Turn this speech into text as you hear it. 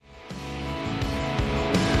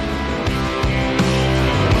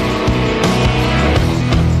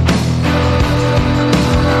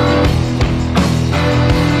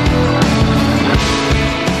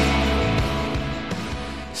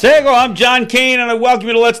Sego, I'm John Kane, and I welcome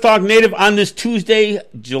you to Let's Talk Native on this Tuesday,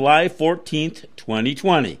 July 14th,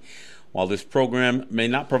 2020. While this program may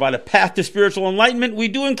not provide a path to spiritual enlightenment, we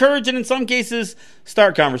do encourage and in some cases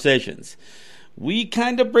start conversations. We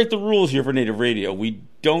kind of break the rules here for Native Radio. We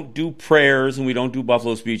don't do prayers and we don't do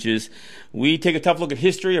buffalo speeches. We take a tough look at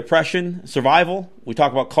history, oppression, survival. We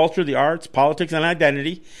talk about culture, the arts, politics, and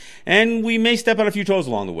identity. And we may step on a few toes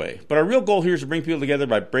along the way. But our real goal here is to bring people together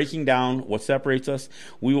by breaking down what separates us.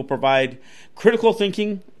 We will provide critical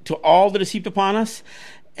thinking to all that is heaped upon us.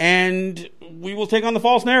 And we will take on the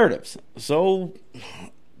false narratives. So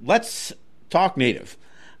let's talk Native.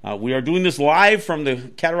 We are doing this live from the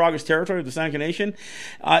Cattaraugus territory of the Seneca Nation.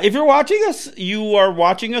 If you're watching us, you are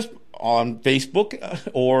watching us on Facebook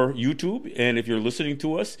or YouTube. And if you're listening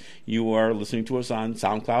to us, you are listening to us on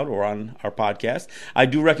SoundCloud or on our podcast. I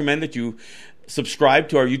do recommend that you subscribe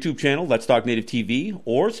to our YouTube channel, Let's Talk Native TV,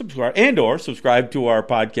 or subscribe to our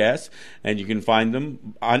podcast. And you can find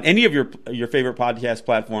them on any of your favorite podcast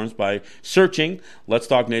platforms by searching Let's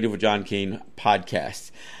Talk Native with John Kane podcast.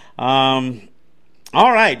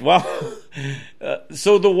 All right, well,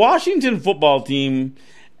 so the Washington football team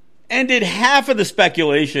ended half of the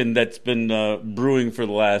speculation that's been brewing for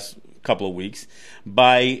the last couple of weeks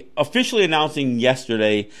by officially announcing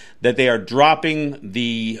yesterday that they are dropping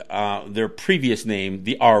their previous name,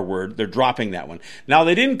 the R word. They're dropping that one. Now,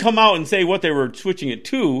 they didn't come out and say what they were switching it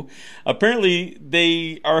to. Apparently,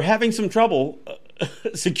 they are having some trouble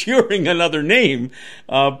securing another name,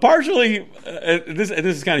 partially, this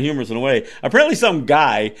is kind of humorous in a way. Apparently some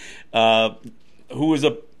guy who was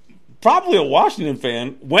probably a Washington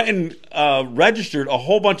fan went and registered a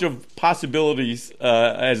whole bunch of possibilities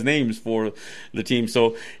as names for the team.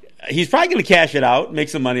 So he's probably going to cash it out, make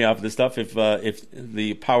some money off of this stuff if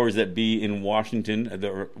the powers that be in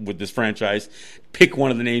Washington with this franchise pick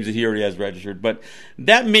one of the names that he already has registered. But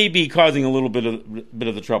that may be causing a little bit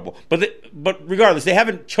of the trouble. But regardless, they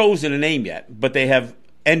haven't chosen a name yet, but they have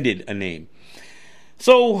ended a name.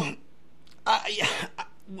 So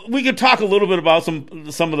we could talk a little bit about some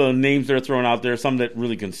of the names that are thrown out there, some that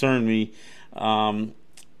really concern me. But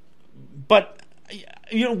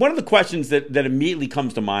one of the questions that immediately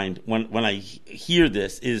comes to mind when I hear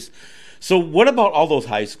this is, so what about all those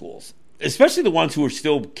high schools, especially the ones who are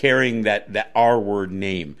still carrying that R word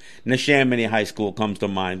name? Neshaminy High School comes to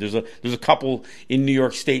mind. There's a couple in New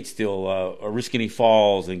York State still, Oriskany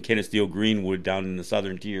Falls and Kennesdale Greenwood down in the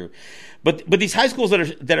southern tier. But these high schools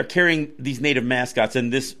that are carrying these Native mascots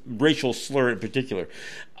and this racial slur in particular,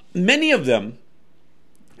 many of them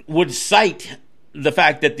would cite the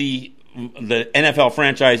fact that the NFL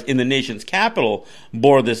franchise in the nation's capital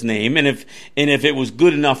bore this name, and if it was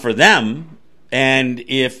good enough for them, and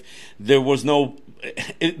if there wasn't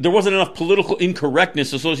enough political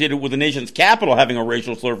incorrectness associated with the nation's capital having a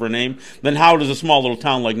racial slur for a name, then how does a small little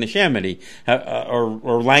town like Neshaminy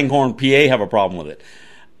or Langhorne, PA have a problem with it?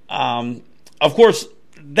 Of course,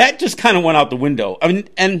 that just kind of went out the window. I mean,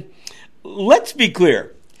 and let's be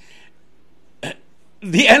clear.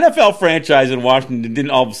 The NFL franchise in Washington didn't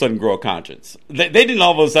all of a sudden grow a conscience. They didn't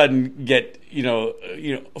all of a sudden get,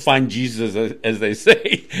 find Jesus, as they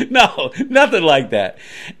say. No, nothing like that.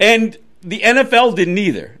 And the NFL didn't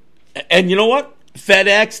either. And you know what?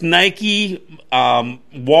 FedEx, Nike,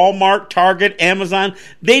 Walmart, Target, Amazon,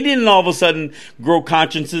 they didn't all of a sudden grow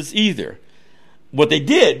consciences either. What they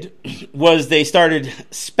did was they started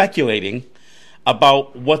speculating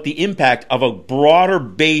about what the impact of a broader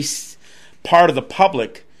base part of the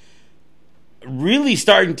public really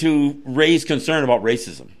starting to raise concern about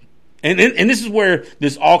racism. And this is where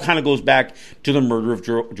this all kind of goes back to the murder of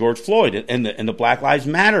George Floyd and the Black Lives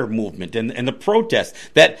Matter movement and the protests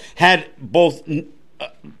that had both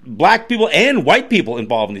black people and white people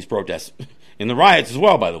involved in these protests, in the riots as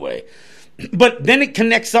well, by the way. But then it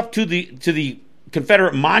connects up to the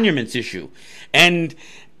Confederate monuments issue. And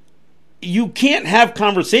you can't have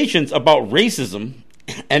conversations about racism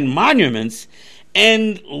and monuments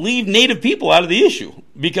and leave Native people out of the issue,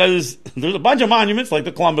 because there's a bunch of monuments, like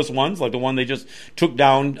the Columbus ones, like the one they just took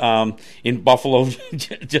down in Buffalo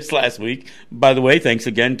just last week. By the way, thanks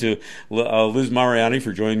again to Liz Mariani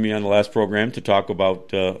for joining me on the last program to talk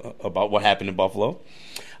about what happened in Buffalo.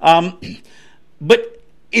 But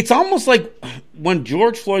it's almost like when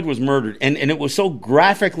George Floyd was murdered, and it was so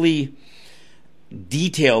graphically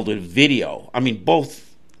detailed in video. I mean,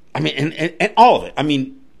 and all of it. I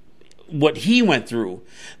mean, what he went through,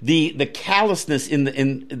 the callousness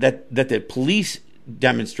that the police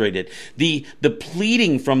demonstrated, the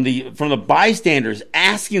pleading from the bystanders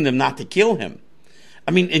asking them not to kill him.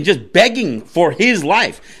 I mean, and just begging for his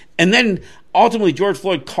life. And then ultimately George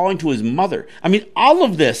Floyd calling to his mother. I mean, all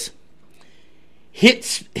of this hit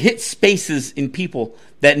spaces in people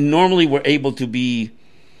that normally were able to be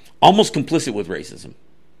almost complicit with racism.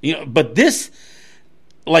 But this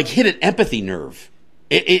like hit an empathy nerve.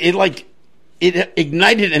 It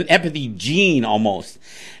ignited an empathy gene almost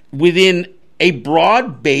within a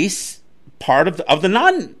broad base part of the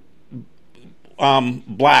non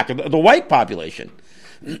black, the white population.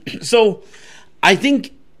 So I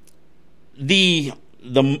think the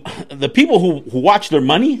people who watch their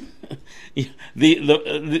money,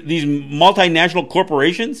 these multinational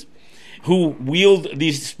corporations who wield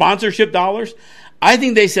these sponsorship dollars, I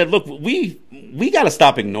think they said, look, we got to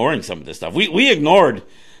stop ignoring some of this stuff. We ignored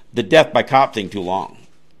the death by cop thing too long.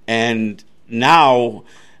 And now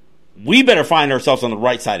we better find ourselves on the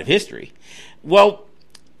right side of history. Well,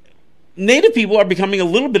 Native people are becoming a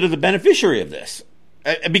little bit of the beneficiary of this.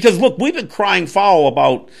 Because, look, we've been crying foul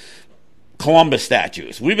about Columbus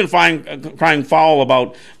statues. We've been crying foul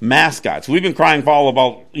about mascots. We've been crying foul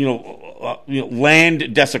about,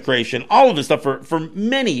 land desecration, all of this stuff for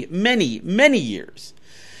many, many, many years.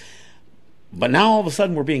 But now all of a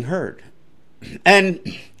sudden we're being heard. And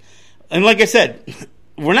like I said,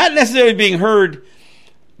 we're not necessarily being heard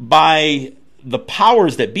by the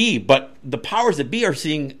powers that be, but the powers that be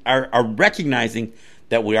are recognizing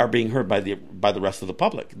that we are being heard by the rest of the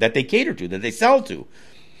public, that they cater to, that they sell to.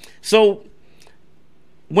 So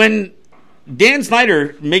when Dan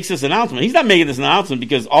Snyder makes this announcement, he's not making this announcement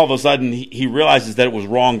because all of a sudden he realizes that it was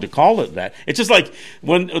wrong to call it that. It's just like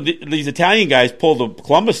when these Italian guys pulled the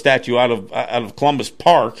Columbus statue out of Columbus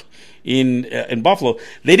Park in Buffalo.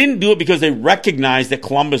 They didn't do it because they recognized that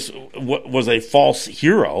Columbus was a false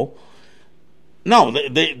hero. No,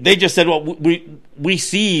 they just said, well, we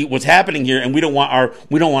see what's happening here, and we don't want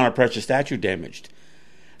our precious statue damaged.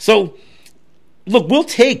 So, look, we'll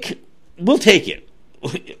take it.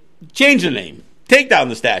 Change the name. Take down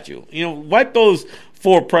the statue. Wipe those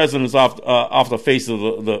 4 presidents off the face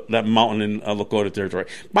of that mountain in Lakota territory.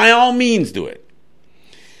 By all means, do it.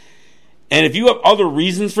 And if you have other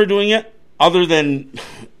reasons for doing it, other than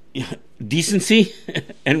decency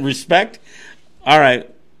and respect, all right,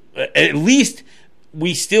 at least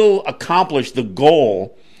we still accomplished the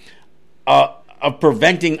goal of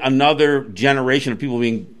preventing another generation of people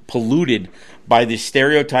being polluted by these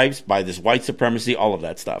stereotypes, by this white supremacy, all of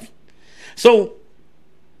that stuff. So,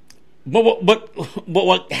 but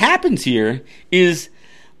what happens here is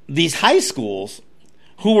these high schools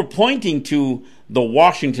who were pointing to the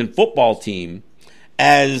Washington football team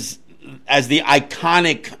as the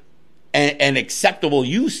iconic and acceptable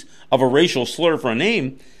use of a racial slur for a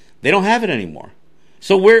name, they don't have it anymore.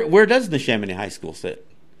 So where does Neshaminy High School sit?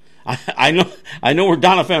 I know where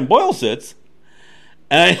Donna Fan Boyle sits.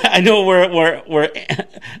 And I know where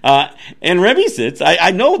Ann Remy sits.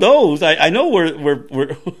 I know those. I know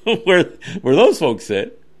where those folks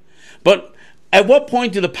sit. But at what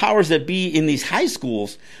point do the powers that be in these high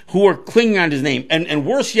schools who are clinging on to his name, and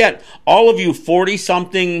worse yet, all of you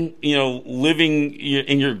 40-something, living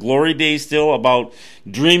in your glory days still, about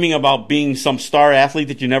dreaming about being some star athlete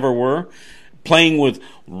that you never were, playing with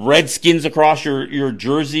Redskins across your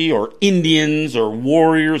jersey, or Indians, or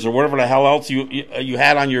Warriors, or whatever the hell else you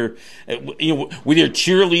had on your, with your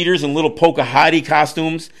cheerleaders and little Pocahontas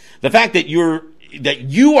costumes. The fact that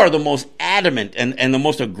you are the most adamant and the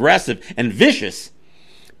most aggressive and vicious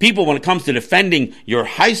people when it comes to defending your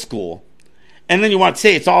high school, and then you want to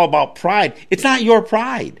say it's all about pride. It's not your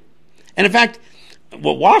pride. And in fact,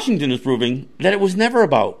 what Washington is proving, that it was never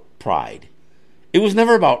about pride. It was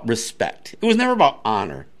never about respect. It was never about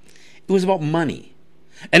honor. It was about money.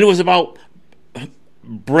 And it was about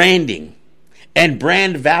branding and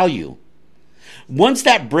brand value. Once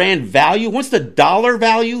that brand value, once the dollar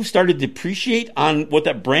value started to depreciate on what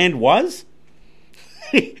that brand was,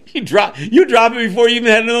 you drop it before you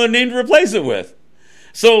even had another name to replace it with.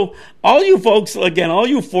 So all you folks, again, all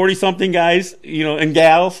you 40-something guys, and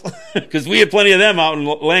gals, because we had plenty of them out in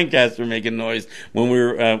Lancaster making noise when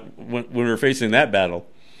we were facing that battle.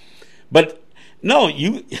 But no,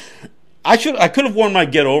 I could have worn my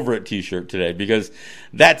 "Get Over It" T-shirt today, because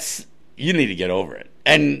you need to get over it.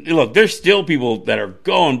 And look, there's still people that are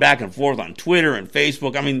going back and forth on Twitter and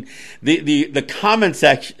Facebook. I mean, the comment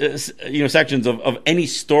sections of any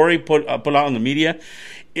story put out in the media,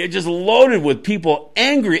 it's just loaded with people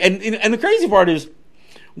angry. And the crazy part is,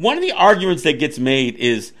 one of the arguments that gets made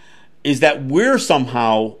is that we're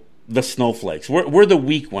somehow the snowflakes. We're the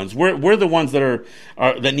weak ones. We're the ones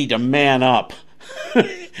that need to man up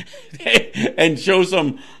and show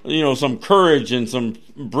some, some courage and some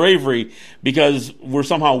bravery because we're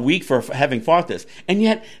somehow weak for having fought this. And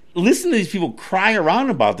yet, listen to these people cry around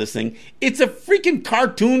about this thing. It's a freaking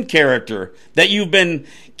cartoon character that you've been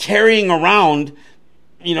carrying around,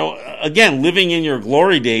 again, living in your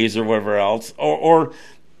glory days or whatever else, or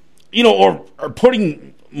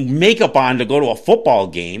putting makeup on to go to a football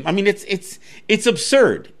game. I mean, it's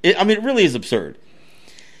absurd. It really is absurd.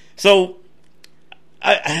 So,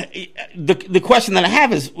 the question that I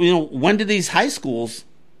have is, when do these high schools?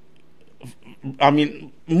 I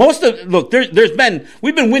mean,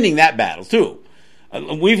 we've been winning that battle too.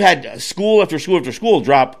 We've had school after school after school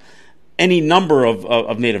drop any number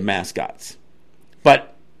of Native mascots, but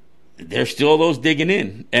there's still those digging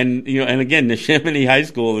in, and again, the Neshaminy High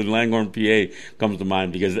School in Langhorne, PA, comes to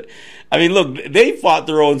mind because, they fought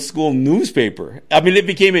their own school newspaper. It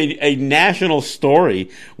became a national story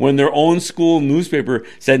when their own school newspaper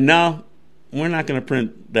said, "No, we're not going to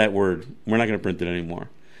print that word. We're not going to print it anymore."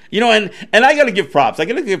 And I got to give props. I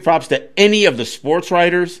got to give props to any of the sports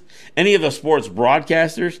writers, any of the sports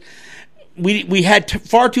broadcasters. We had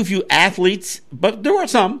far too few athletes, but there were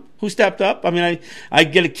some who stepped up. I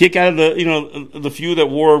get a kick out of the few that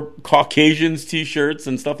wore Caucasians T-shirts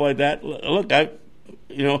and stuff like that. Look,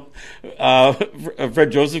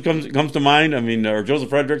 Fred Joseph comes to mind. Or Joseph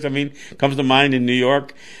Fredericks, comes to mind in New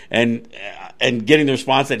York, and getting the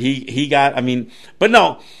response that he got. But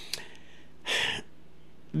no,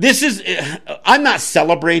 this is. I'm not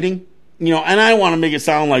celebrating. And I don't want to make it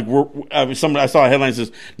sound like I saw a headline that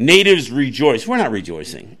says natives rejoice. We're not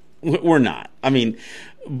rejoicing. We're not.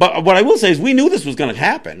 But what I will say is we knew this was going to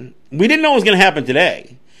happen. We didn't know it was going to happen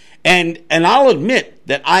today. And I'll admit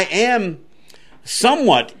that I am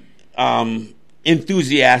somewhat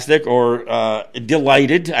enthusiastic or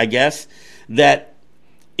delighted, I guess, that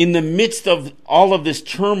in the midst of all of this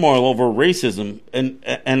turmoil over racism, and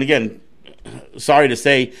again, sorry to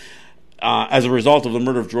say, as a result of the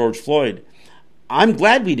murder of George Floyd, I'm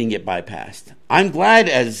glad we didn't get bypassed. I'm glad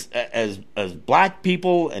as black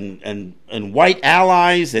people and white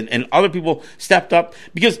allies and other people stepped up,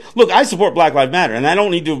 because look, I support Black Lives Matter, and I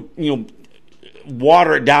don't need to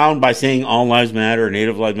water it down by saying all lives matter,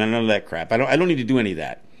 Native lives matter, none of that crap. I don't need to do any of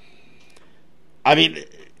that.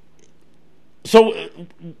 So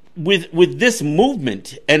with this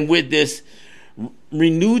movement and with this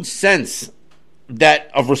renewed sense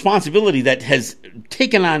of responsibility that has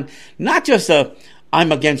taken on not just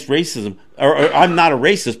I'm against racism, or I'm not a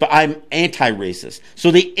racist, but I'm anti-racist.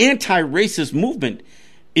 So the anti-racist movement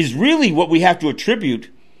is really what we have to attribute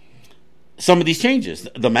some of these changes,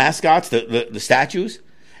 the mascots, the statues,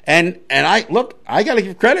 and I got to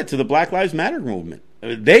give credit to the Black Lives Matter movement.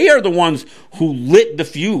 They are the ones who lit the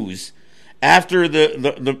fuse after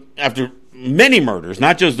after many murders,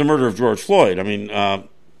 not just the murder of George Floyd.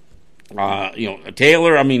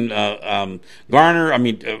 Taylor, Garner,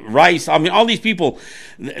 Rice, all these people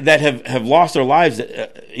that have lost their lives,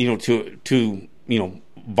 to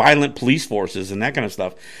violent police forces and that kind of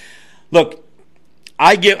stuff. Look,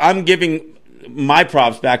 I'm giving my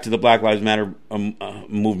props back to the Black Lives Matter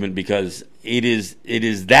movement, because it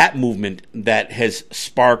is that movement that has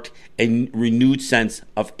sparked a renewed sense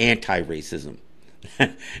of anti-racism.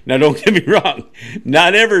 Now, don't get me wrong.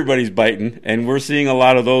 Not everybody's biting, and we're seeing a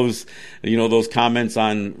lot of those, those comments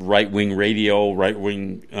on right-wing radio,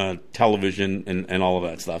 right-wing television, and all of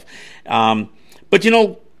that stuff. But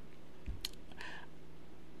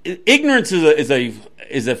ignorance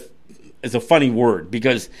is a funny word,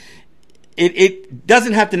 because it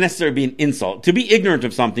doesn't have to necessarily be an insult. To be ignorant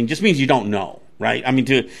of something just means you don't know, right?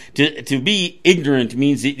 To be ignorant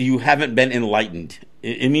means that you haven't been enlightened.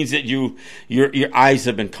 It means that your eyes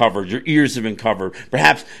have been covered, your ears have been covered.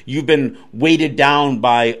 Perhaps you've been weighted down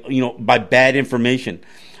by bad information.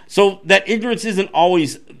 So that ignorance isn't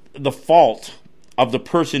always the fault of the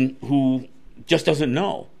person who just doesn't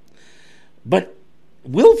know. But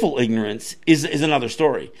willful ignorance is another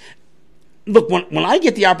story. Look, when I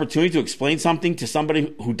get the opportunity to explain something to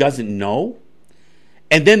somebody who doesn't know,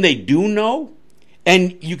 and then they do know,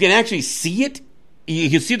 and you can actually see it, you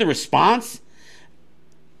can see the response,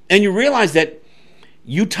 and you realize that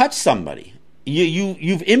you touched somebody.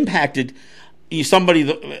 You've impacted somebody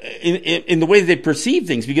in the way that they perceive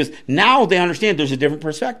things, because now they understand there's a different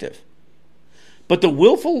perspective. But the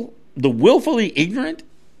willfully ignorant,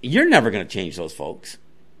 you're never going to change those folks.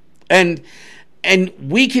 And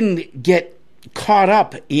we can get caught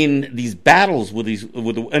up in these battles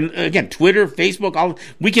and again, Twitter, Facebook,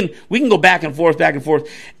 we can go back and forth.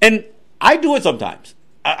 And I do it sometimes.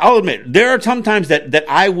 I'll admit, there are some times that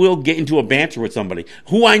I will get into a banter with somebody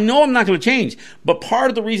who I know I'm not going to change. But part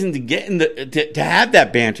of the reason to get in to have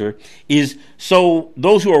that banter is so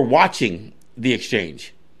those who are watching the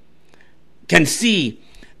exchange can see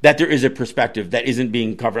that there is a perspective that isn't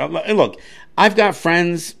being covered. And look, I've got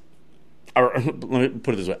friends, or let me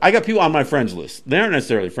put it this way. I got people on my friends list. They aren't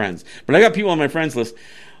necessarily friends, but I got people on my friends list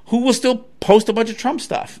who will still post a bunch of Trump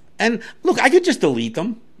stuff. And look, I could just delete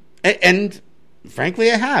them. And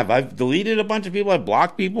frankly, I have. I've deleted a bunch of people. I've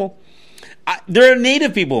blocked people. There are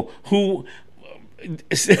native people who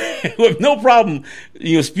have no problem,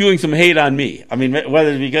 spewing some hate on me. I mean,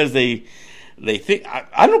 whether it's because they think,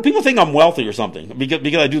 I don't know, people think I'm wealthy or something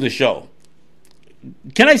because I do the show.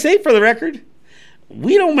 Can I say for the record,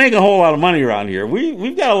 we don't make a whole lot of money around here.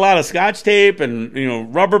 We've got a lot of Scotch tape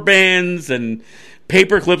and rubber bands and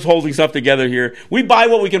paper clips holding stuff together here. We buy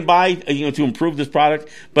what we can buy, to improve this product.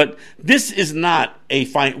 But this is not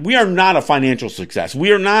we are not a financial success.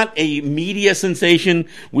 We are not a media sensation.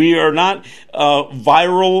 We are not a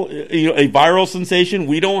viral sensation.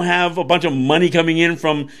 We don't have a bunch of money coming in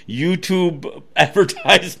from YouTube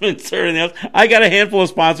advertisements or anything else. I got a handful of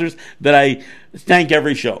sponsors that I thank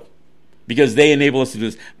every show because they enable us to do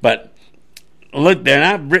this. But look, they're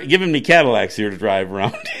not giving me Cadillacs here to drive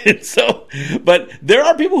around. But there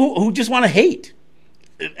are people who just want to hate.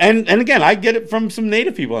 And again, I get it from some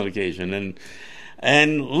native people on occasion.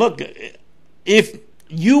 And look, if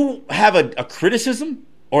you have a criticism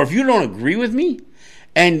or if you don't agree with me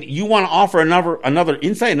and you want to offer another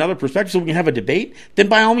insight, another perspective so we can have a debate, then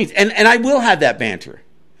by all means. And I will have that banter.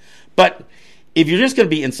 But if you're just going to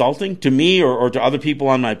be insulting to me or to other people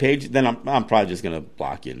on my page, then I'm probably just going to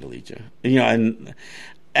block you and delete you.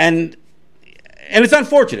 And it's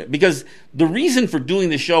unfortunate because the reason for doing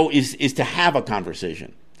the show is to have a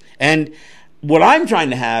conversation. And what I'm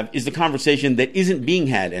trying to have is the conversation that isn't being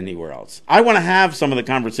had anywhere else. I want to have some of the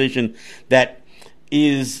conversation that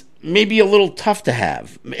is maybe a little tough to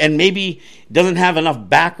have and maybe doesn't have enough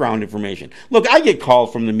background information. Look, I get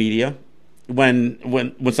called from the media when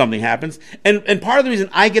something happens. And part of the reason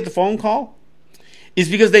I get the phone call is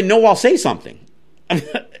because they know I'll say something.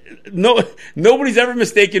 Nobody's ever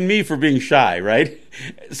mistaken me for being shy, right?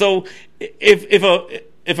 So if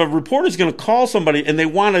a reporter's going to call somebody and they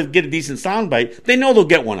want to get a decent soundbite, they know they'll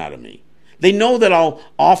get one out of me. They know that I'll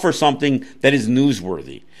offer something that is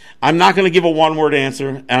newsworthy. I'm not going to give a one-word answer,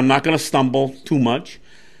 and I'm not going to stumble too much.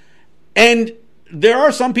 And there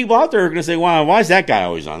are some people out there who are going to say, wow, why is that guy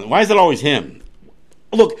always on? Why is it always him?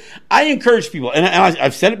 Look, I encourage people, and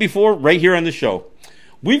I've said it before right here on the show.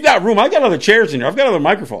 We've got room. I've got other chairs in here. I've got other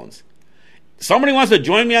microphones. Somebody wants to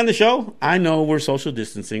join me on the show? I know we're social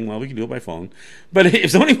distancing. Well, we can do it by phone. But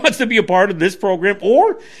if somebody wants to be a part of this program,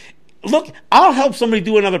 or, look, I'll help somebody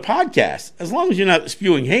do another podcast, as long as you're not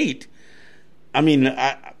spewing hate. I mean,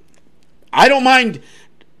 I don't mind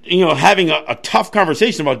having a tough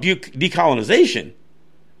conversation about decolonization.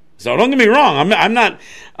 So don't get me wrong.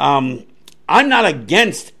 I'm not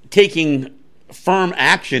against taking firm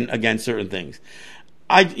action against certain things.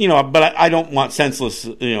 But I don't want senseless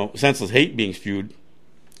hate being spewed.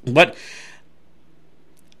 But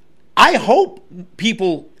I hope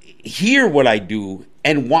people hear what I do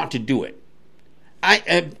and want to do it.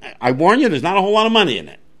 I warn you, there's not a whole lot of money in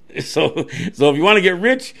it. So if you want to get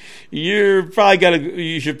rich, you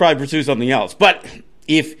should probably pursue something else. But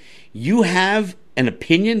if you have an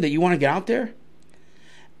opinion that you want to get out there,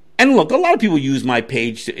 and look, a lot of people use my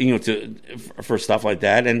page for stuff like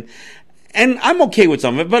that, and I'm okay with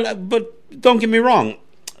some of it. But don't get me wrong,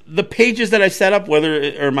 the pages that I set up,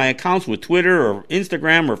 whether or my accounts with Twitter or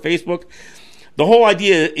Instagram or Facebook, the whole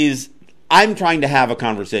idea is I'm trying to have a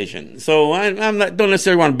conversation. So don't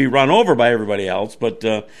necessarily want to be run over by everybody else, but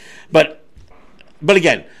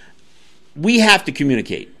again, we have to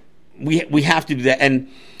communicate. We have to do that. And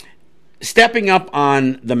stepping up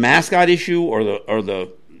on the mascot issue or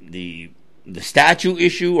the statue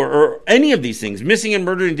issue or any of these things, missing and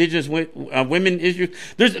murdered Indigenous women issues.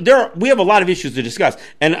 We have a lot of issues to discuss.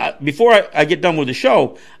 And before I get done with the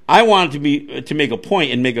show, I wanted to make a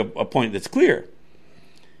point and make a point that's clear.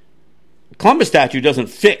 Columbus statue doesn't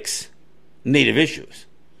fix Native issues.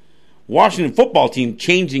 Washington football team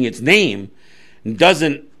changing its name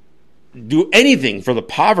doesn't do anything for the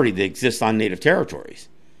poverty that exists on Native territories.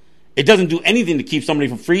 It doesn't do anything to keep somebody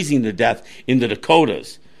from freezing to death in the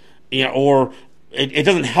Dakotas, or it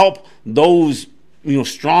doesn't help those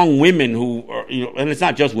strong women who are, and it's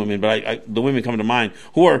not just women, but the women come to mind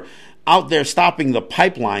who are out there stopping the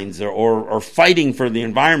pipelines or fighting for the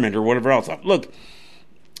environment or whatever else. Look,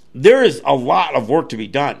 there is a lot of work to be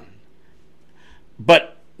done.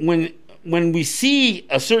 But when when we see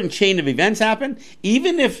a certain chain of events happen,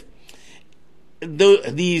 even if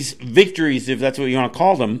these victories, if that's what you want to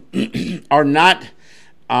call them, are not,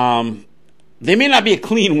 they may not be a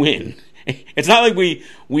clean win. It's not like we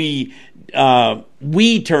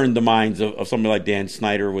turned the minds of somebody like Dan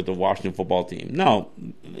Snyder with the Washington football team. No,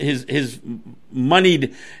 his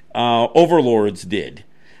moneyed overlords did.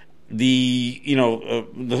 The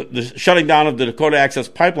shutting down of the Dakota Access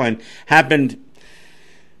Pipeline happened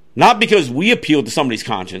not because we appealed to somebody's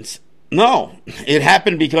conscience. No, it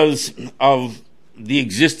happened because of the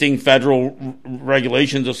existing federal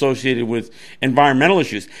regulations associated with environmental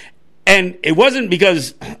issues. And it wasn't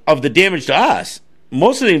because of the damage to us.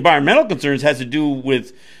 Most of the environmental concerns has to do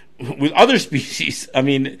with other species. I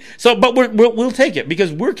mean, but we'll take it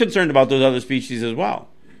because we're concerned about those other species as well.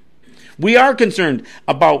 We are concerned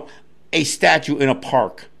about a statue in a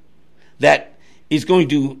park that is going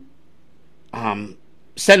to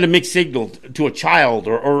send a mixed signal to a child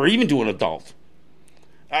or even to an adult.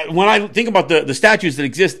 When I think about the statues that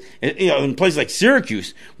exist in places like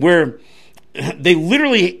Syracuse, where they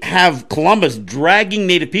literally have Columbus dragging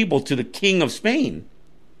native people to the king of Spain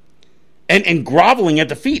and groveling at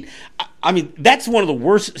the feet. I mean, that's one of the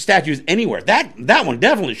worst statues anywhere. That one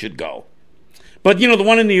definitely should go. But, the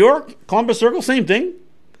one in New York, Columbus Circle, same thing.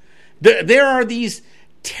 There are these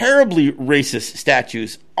terribly racist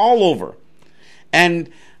statues all over. And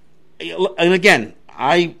again,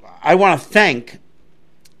 I want to thank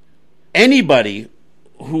anybody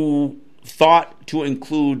who thought to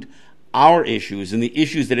include our issues and the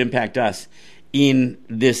issues that impact us in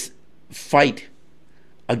this fight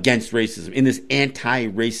against racism, in this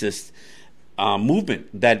anti-racist movement.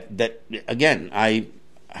 That again, I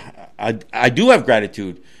do have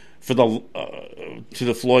gratitude for to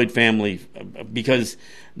the Floyd family because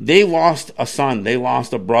they lost a son, they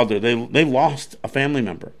lost a brother, they lost a family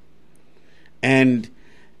member, and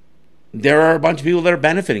there are a bunch of people that are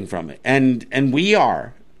benefiting from it, and we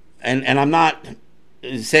are, and I'm not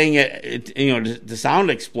saying it to sound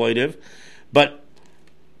exploitive, but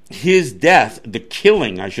his death, the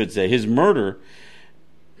killing, I should say, his murder,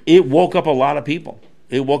 it woke up a lot of people.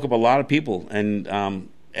 It woke up a lot of people,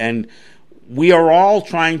 and we are all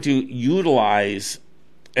trying to utilize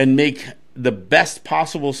and make the best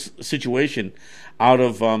possible situation out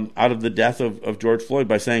of the death of George Floyd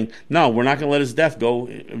by saying, no, we're not going to let his death go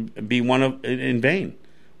be in vain.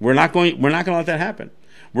 We're not going to let that happen.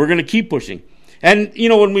 We're going to keep pushing. And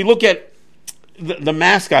when we look at the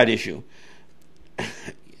mascot issue,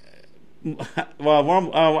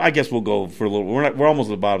 well, I guess we'll go for a little. We're almost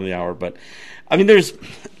at the bottom of the hour, but I mean, there's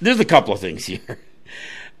a couple of things here.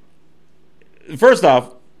 First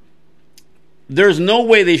off, there's no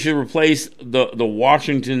way they should replace the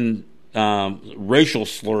Washington racial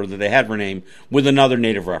slur that they had for name with another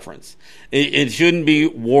Native reference. It shouldn't be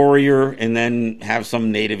warrior and then have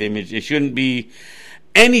some Native image. It shouldn't be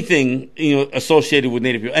anything associated with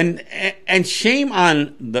Native people. And shame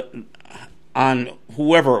on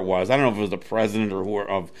whoever it was. I don't know if it was the president or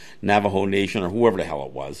of Navajo Nation or whoever the hell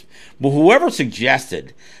it was. But whoever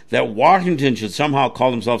suggested that Washington should somehow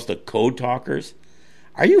call themselves the Code Talkers,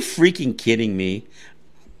 are you freaking kidding me?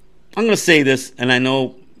 I'm going to say this, and I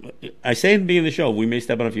know I say in the beginning of the show, we may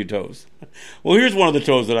step on a few toes. Well, here's one of the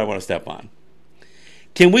toes that I want to step on.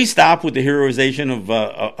 Can we stop with the heroization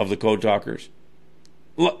of the Code Talkers?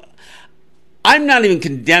 Look, I'm not even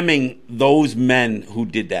condemning those men who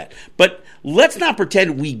did that. But let's not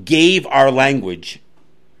pretend we gave our language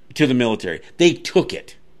to the military. They took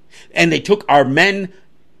it. And they took our men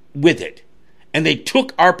with it. And they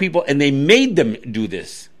took our people and they made them do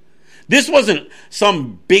this. This wasn't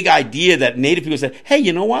some big idea that Native people said, hey,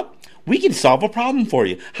 you know what? We can solve a problem for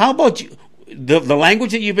you. How about you? The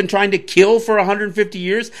language that you've been trying to kill for 150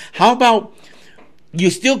 years, how about you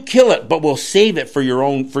still kill it, but we'll save it for your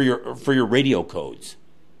own for your radio codes?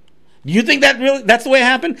 Do you think that's the way it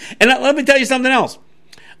happened? And let me tell you something else.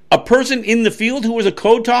 A person in the field who was a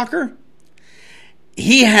code talker,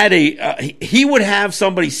 he would have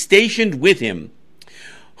somebody stationed with him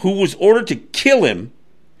who was ordered to kill him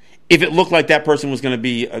if it looked like that person was going to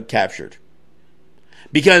be captured,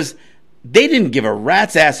 because they didn't give a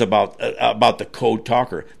rat's ass about the code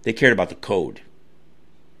talker. They cared about the code.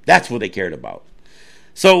 That's what they cared about.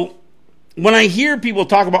 So when I hear people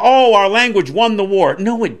talk about, oh, our language won the war,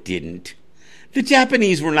 no, it didn't. The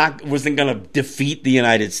Japanese wasn't going to defeat the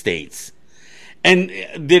United States. And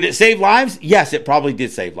did it save lives? Yes, it probably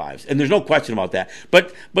did save lives, and there's no question about that.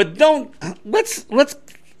 But let's.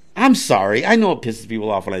 I'm sorry, I know it pisses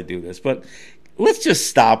people off when I do this, but let's just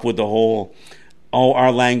stop with the whole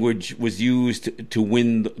our language was used to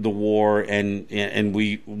win the war, and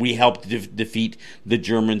we helped defeat the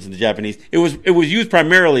Germans and the Japanese. It was used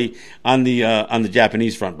primarily on the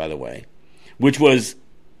Japanese front, by the way, which was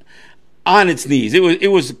on its knees.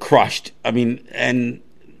 It was crushed. I mean, and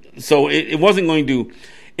so it wasn't going to.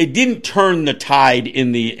 It didn't turn the tide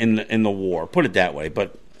in the war. Put it that way.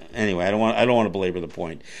 But anyway, I don't want to belabor the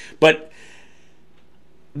point. But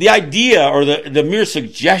the idea or the mere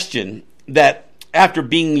suggestion that after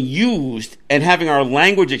being used and having our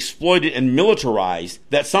language exploited and militarized,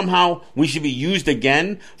 that somehow we should be used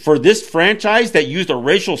again for this franchise that used a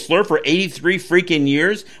racial slur for 83 freaking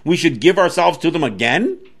years, we should give ourselves to them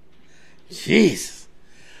again? Jeez.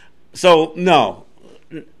 So, no,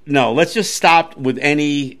 let's just stop with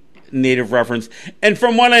any Native reference. And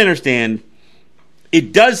from what I understand,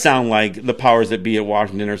 it does sound like the powers that be at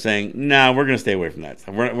Washington are saying, "No, we're going to stay away from that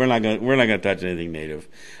stuff. We're not going to touch anything Native."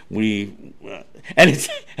 And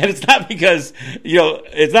it's not because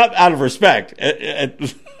it's not out of respect.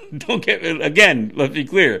 Don't get again. Let's be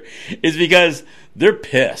clear. It's because they're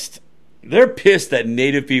pissed. They're pissed that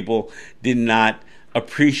Native people did not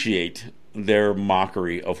appreciate their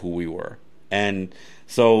mockery of who we were, and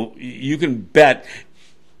so you can bet.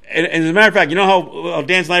 And as a matter of fact, you know how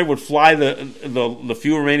Dan Snyder would fly the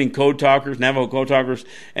few remaining code talkers, Navajo code talkers,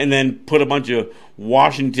 and then put a bunch of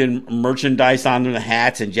Washington merchandise on them, the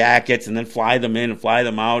hats and jackets, and then fly them in and fly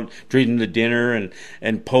them out, treat them to dinner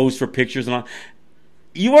and pose for pictures and all.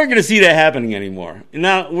 You aren't going to see that happening anymore.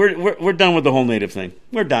 Now we're done with the whole Native thing.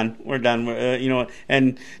 We're done.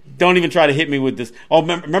 And don't even try to hit me with this. Oh,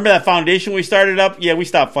 remember that foundation we started up? Yeah, we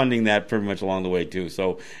stopped funding that pretty much along the way too.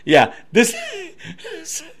 So yeah, this.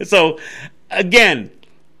 So again,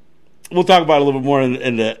 we'll talk about it a little bit more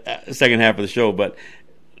in the second half of the show. But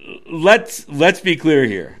let's be clear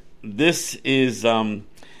here. This is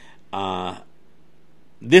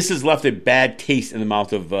this has left a bad taste in the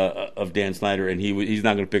mouth of Dan Snyder, and he's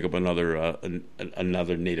not going to pick up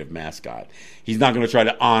another Native mascot. He's not going to try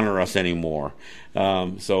to honor us anymore.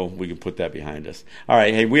 So we can put that behind us. All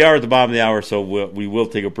right, hey, we are at the bottom of the hour, so we will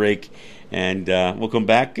take a break, and we'll come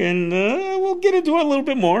back and we'll get into it a little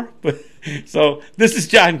bit more. So this is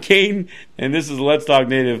John Kane, and this is Let's Talk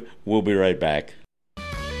Native. We'll be right back.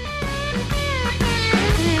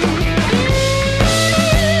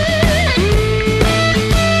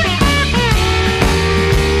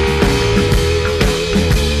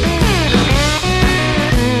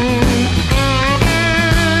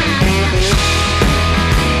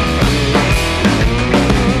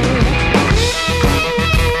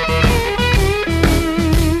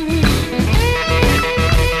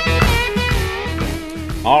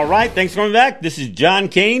 All right, thanks for coming back. This is John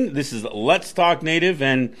Kane. This is Let's Talk Native,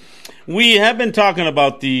 and we have been talking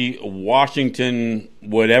about the Washington,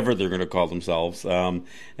 whatever they're going to call themselves, and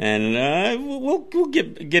we'll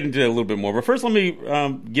get into it a little bit more. But first, let me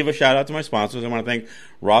give a shout out to my sponsors. I want to thank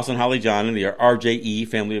Ross and Holly John and the RJE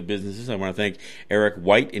family of businesses. I want to thank Eric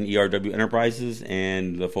White and ERW Enterprises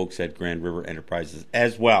and the folks at Grand River Enterprises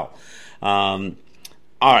as well.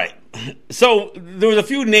 All right. So there was a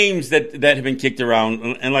few names that have been kicked around,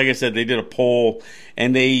 and like I said, they did a poll,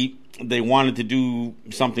 and they wanted to do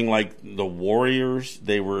something like the Warriors.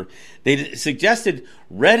 They suggested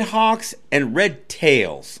Red Hawks and Red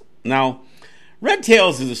Tails. Now, Red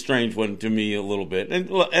Tails is a strange one to me a little bit. And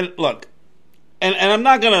look, and I'm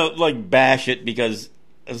not gonna bash it, because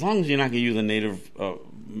as long as you're not gonna use a Native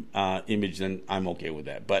image, then I'm okay with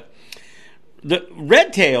that. But the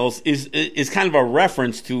Red Tails is kind of a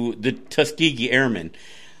reference to the Tuskegee Airmen.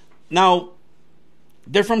 Now,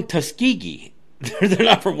 they're from Tuskegee. They're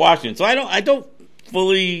not from Washington. So I don't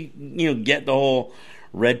fully get the whole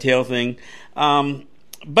red tail thing.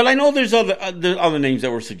 But I know there's other names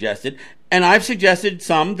that were suggested, and I've suggested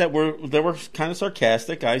some that were kind of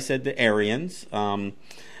sarcastic. I said the Aryans.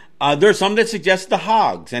 There's some that suggest the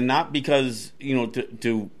Hogs, and not because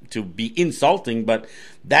to be insulting, but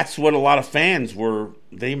that's what a lot of fans were.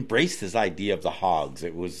 They embraced this idea of the Hogs.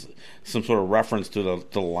 It was some sort of reference to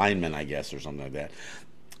the linemen, I guess, or something like that.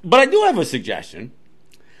 But I do have a suggestion.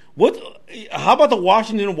 How about the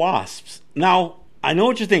Washington Wasps? Now, I know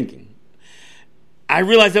what you're thinking. I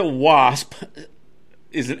realize that WASP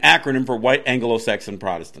is an acronym for White Anglo-Saxon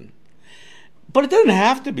Protestant. But it doesn't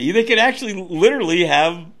have to be. They could actually literally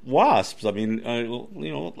have wasps. I mean,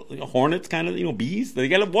 hornets, kind of, bees. They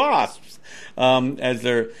got wasps as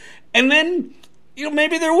their. And then,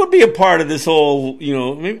 maybe there would be a part of this whole,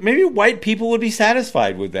 maybe white people would be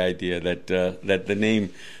satisfied with the idea that the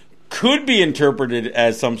name could be interpreted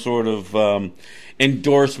as some sort of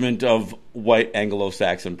endorsement of white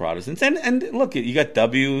Anglo-Saxon Protestants. And look, you got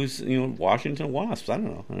W's, Washington Wasps. I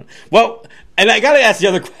don't know. Well, and I got to ask the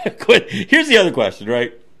other question. Here's the other question,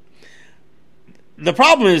 right? The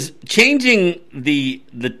problem is changing the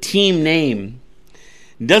team name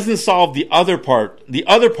doesn't solve the other part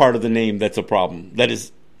of the name that's a problem, that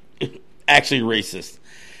is actually racist.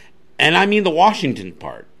 And I mean the Washington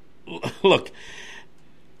part. Look,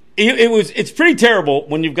 it's pretty terrible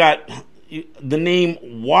when you've got the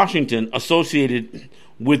name Washington associated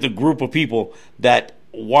with a group of people that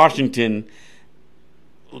Washington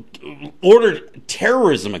ordered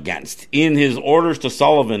terrorism against in his orders to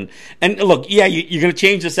Sullivan. And look, yeah, you're going to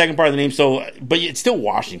change the second part of the name, but it's still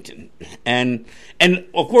Washington. And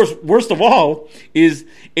of course, worst of all is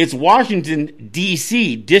it's Washington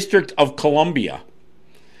D.C., District of Columbia.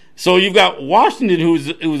 So you've got Washington, who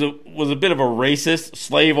was a bit of a racist,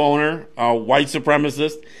 slave owner, white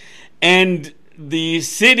supremacist, and the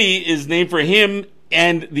city is named for him.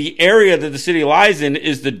 And the area that the city lies in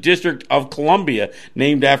is the District of Columbia,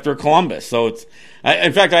 named after Columbus. So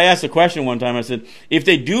in fact, I asked a question one time. I said, if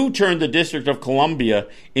they do turn the District of Columbia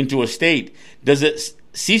into a state, does it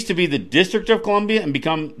cease to be the District of Columbia and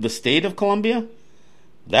become the State of Columbia?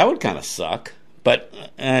 That would kind of suck. But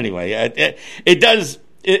anyway, it does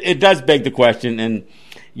beg the question. And,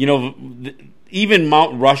 even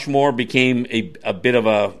Mount Rushmore became a bit of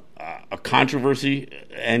a controversy,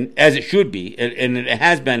 and as it should be, and it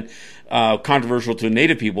has been controversial to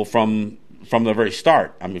Native people from the very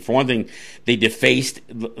start. I mean, for one thing, they defaced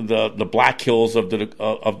the Black Hills of the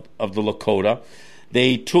Lakota.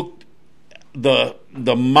 They took the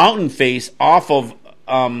mountain face off of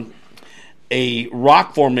a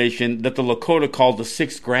rock formation that the Lakota called the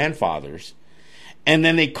Six Grandfathers, and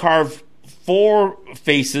then they carved 4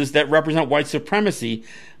 faces that represent white supremacy.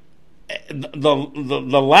 The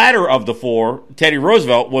latter of the 4, Teddy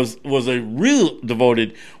Roosevelt, was a real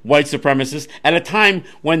devoted white supremacist at a time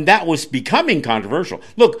when that was becoming controversial.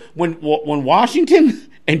 Look, when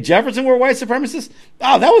Washington and Jefferson were white supremacists,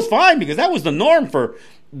 that was fine because that was the norm for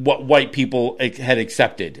what white people had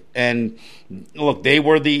accepted. And look, they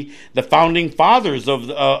were the founding fathers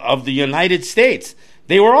of the United States.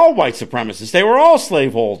 They were all white supremacists. They were all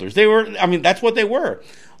slaveholders. That's what they were.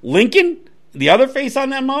 Lincoln, the other face on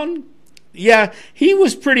that mountain, yeah, he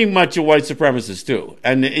was pretty much a white supremacist too.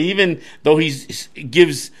 And even though is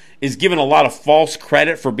given a lot of false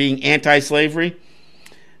credit for being anti-slavery,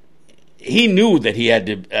 he knew that he had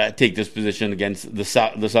to take this position against the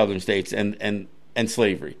southern states and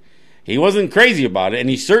slavery. He wasn't crazy about it, and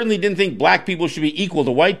he certainly didn't think black people should be equal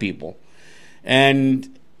to white people.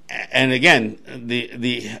 And again,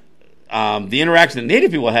 the interaction that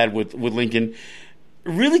Native people had with Lincoln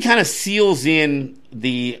really kind of seals in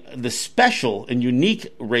the special and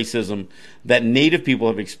unique racism that Native people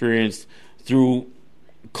have experienced through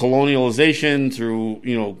colonialization, through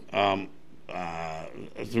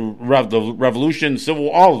the revolution, civil,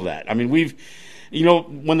 all of that. I mean,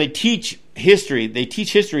 when they teach history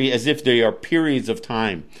as if they are periods of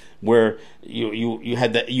time where you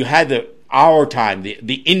had our time,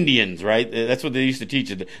 the Indians, right? That's what they used to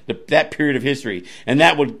teach, that period of history. And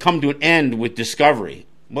that would come to an end with discovery.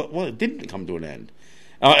 Well, it didn't come to an end.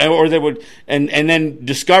 Or they would, and then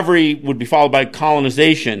discovery would be followed by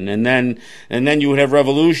colonization, and then you would have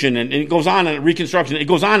revolution, and it goes on, and reconstruction. It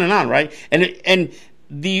goes on and on, right? And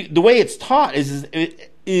the way it's taught is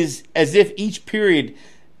as if each period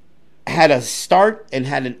had a start and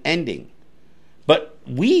had an ending. But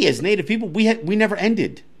we as Native people, we never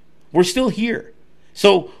ended. We're still here.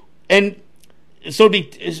 For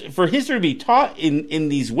history to be taught in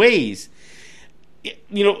these ways,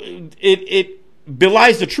 it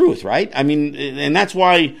belies the truth, right? I mean, and that's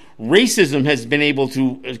why racism has been able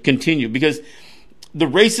to continue, because the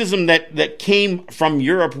racism that came from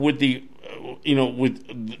Europe with the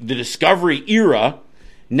discovery era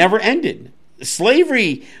never ended.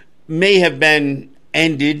 Slavery may have been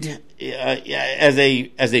ended as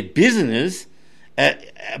a business.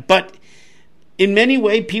 But in many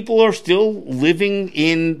ways, people are still living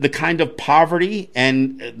in the kind of poverty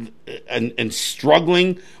and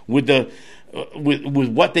struggling with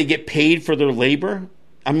what they get paid for their labor.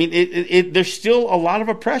 I mean, there's still a lot of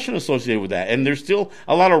oppression associated with that, and there's still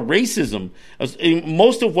a lot of racism.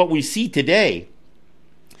 Most of what we see today,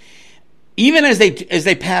 even as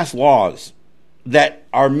they pass laws that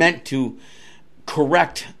are meant to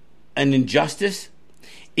correct an injustice,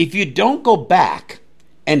 if you don't go back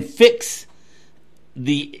and fix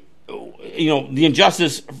the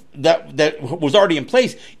injustice that was already in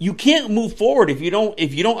place, you can't move forward if you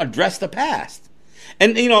don't address the past.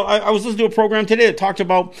 And I was listening to a program today that talked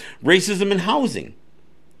about racism in housing.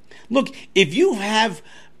 Look, if you have,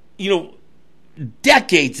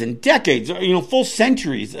 decades and decades, full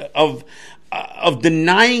centuries of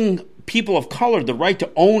denying people of color the right to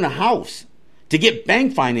own a house, to get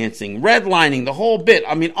bank financing, redlining, the whole bit.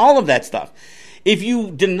 I mean, all of that stuff. If you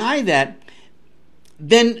deny that,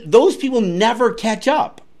 then those people never catch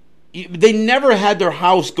up. They never had their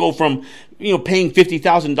house go from, paying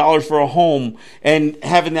 $50,000 for a home and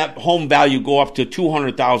having that home value go up to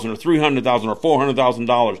 $200,000 or $300,000 or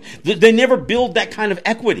 $400,000. They never build that kind of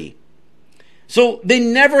equity. So they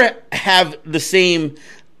never have the same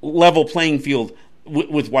level playing field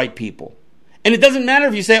with white people. And it doesn't matter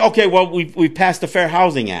if you say, okay, well, we passed the Fair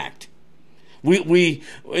Housing Act. Everything's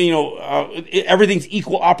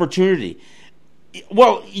equal opportunity.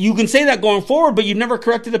 Well, you can say that going forward, but you've never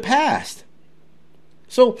corrected the past.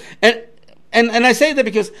 So, and I say that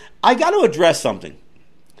because I got to address something.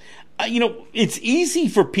 It's easy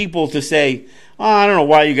for people to say, I don't know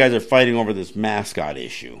why you guys are fighting over this mascot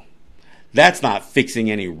issue. That's not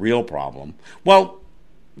fixing any real problem. Well,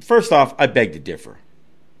 first off, I beg to differ.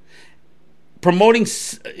 Promoting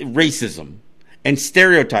racism and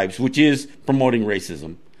stereotypes, which is promoting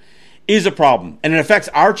racism, is a problem. And it affects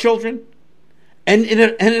our children, and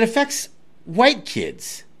it affects white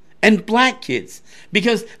kids and black kids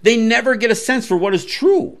because they never get a sense for what is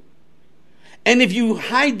true. And if you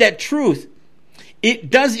hide that truth, it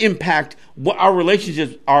does impact what our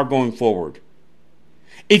relationships are going forward.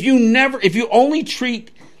 If you only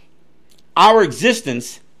treat our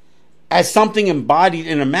existence as something embodied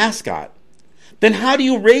in a mascot, then how do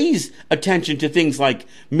you raise attention to things like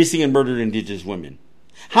missing and murdered Indigenous women?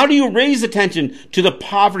 How do you raise attention to the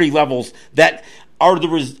poverty levels that are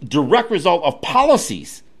the direct result of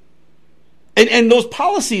policies? And those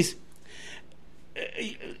policies,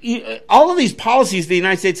 all of these policies the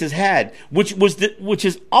United States has had, which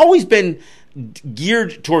has always been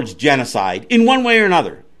geared towards genocide in one way or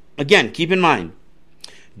another. Again, keep in mind,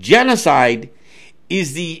 genocide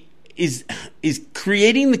is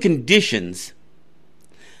creating the conditions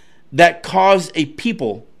that cause a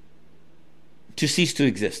people to cease to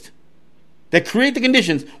exist. That create the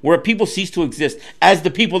conditions where people cease to exist as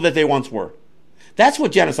the people that they once were. That's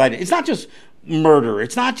what genocide is. It's not just murder.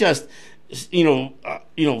 It's not just sterile.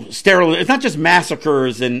 It's not just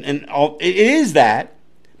massacres and all. It is that,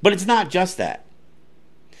 but it's not just that.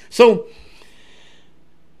 So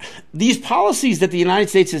these policies that the United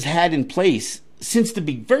States has had in place since the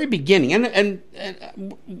very beginning, and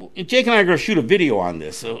Jake and I are going to shoot a video on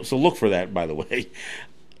this, so look for that, by the way.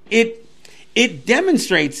 It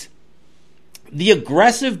demonstrates the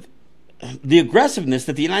aggressiveness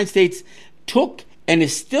that the United States took and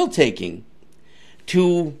is still taking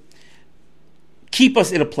to keep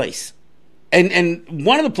us in a place. And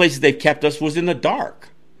one of the places they've kept us was in the dark.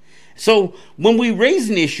 So when we raise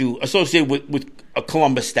an issue associated with a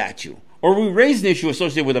Columbus statue, or we raise an issue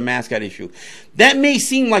associated with a mascot issue, that may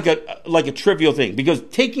seem like a trivial thing, because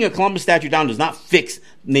taking a Columbus statue down does not fix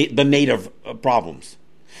the native problems.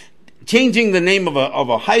 Changing the name of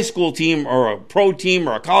a high school team or a pro team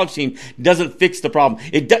or a college team doesn't fix the problem.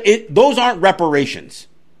 Those aren't reparations.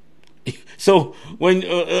 So when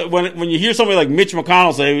you hear somebody like Mitch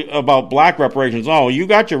McConnell say about black reparations, oh, you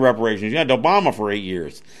got your reparations, you had Obama for 8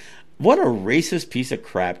 years. What a racist piece of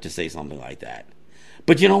crap to say something like that.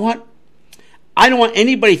 But you know what? I don't want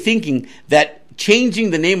anybody thinking that changing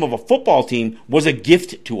the name of a football team was a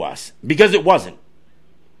gift to us, because it wasn't.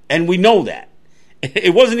 And we know that.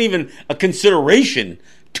 It wasn't even a consideration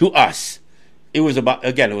to us. It was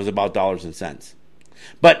about dollars and cents.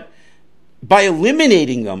 But by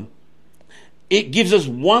eliminating them, it gives us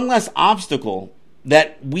one less obstacle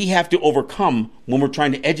that we have to overcome when we're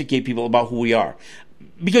trying to educate people about who we are.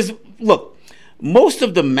 Because, look, most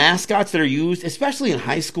of the mascots that are used, especially in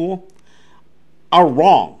high school, are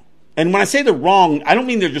wrong. And when I say they're wrong, I don't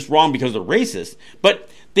mean they're just wrong because they're racist, but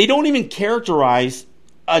they don't even characterize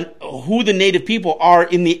who the native people are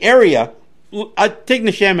in the area. Take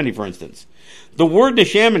Neshaminy, for instance. The word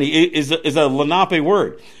Neshaminy is a Lenape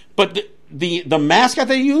word, but the mascot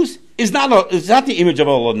they use is not the image of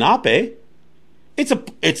a Lenape. It's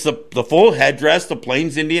the full headdress, the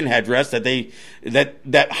Plains Indian headdress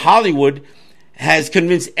that Hollywood has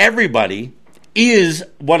convinced everybody is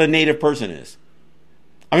what a native person is.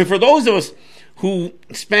 I mean, for those of us who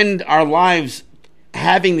spend our lives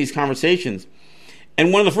having these conversations,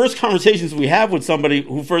 and one of the first conversations we have with somebody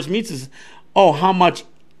who first meets us is, oh, how much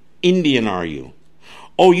Indian are you?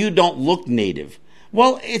 Oh, you don't look native.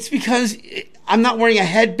 Well, it's because I'm not wearing a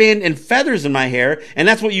headband and feathers in my hair, and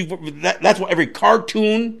that's what every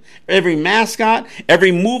cartoon, every mascot,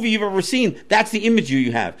 every movie you've ever seen, that's the image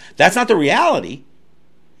you have. That's not the reality.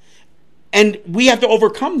 And we have to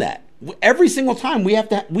overcome that. Every single time we have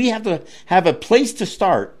to have a place to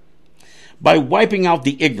start by wiping out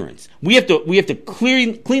the ignorance. We have to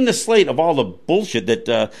clean the slate of all the bullshit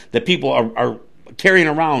that people are carrying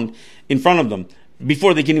around in front of them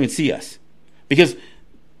before they can even see us. Because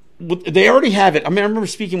they already have it. I mean, I remember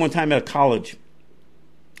speaking one time at a college,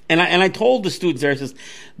 and I told the students there, I says,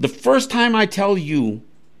 the first time I tell you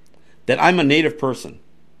that I'm a native person,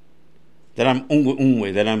 that I'm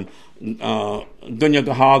Ungwe, that I'm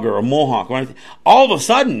Gunyagahaga or Mohawk or anything, all of a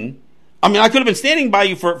sudden, I mean, I could have been standing by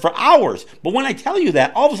you for hours, but when I tell you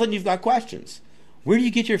that, all of a sudden you've got questions. Where do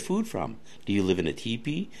you get your food from? Do you live in a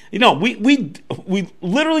teepee? You know, we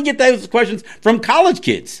literally get those questions from college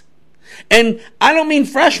kids. And I don't mean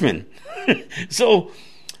freshmen. So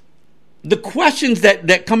the questions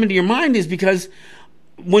that come into your mind is because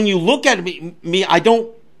when you look at me, I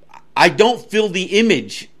don't fulfill the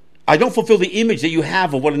image that you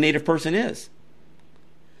have of what a native person is.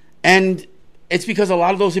 And it's because a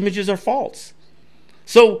lot of those images are false.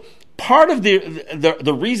 So part of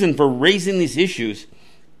the reason for raising these issues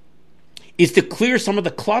is to clear some of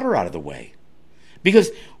the clutter out of the way.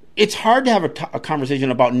 Because it's hard to have a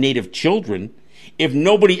conversation about native children if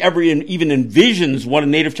nobody ever even envisions what a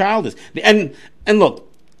native child is. And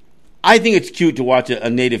look, I think it's cute to watch a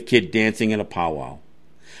native kid dancing in a powwow.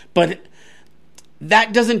 But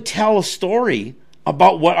that doesn't tell a story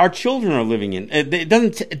about what our children are living in. It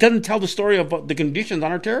doesn't tell the story of what the conditions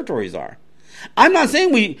on our territories are. I'm not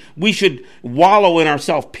saying we should wallow in our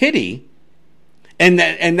self-pity and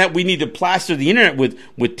that we need to plaster the internet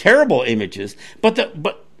with terrible images.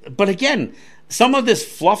 But again, some of this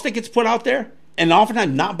fluff that gets put out there, and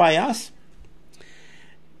oftentimes not by us,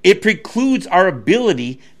 it precludes our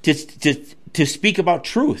ability to speak about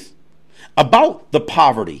truth, about the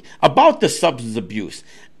poverty, about the substance abuse.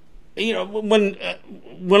 You know,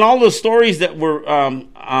 when all the stories that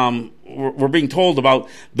were being told about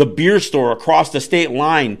the beer store across the state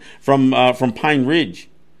line from Pine Ridge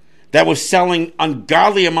that was selling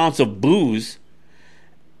ungodly amounts of booze,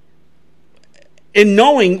 and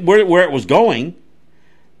knowing where it was going,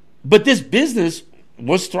 but this business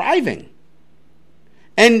was thriving.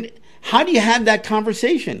 And how do you have that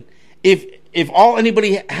conversation if all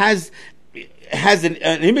anybody has an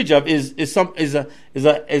image of is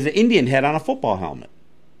an Indian head on a football helmet,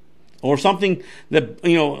 or something that,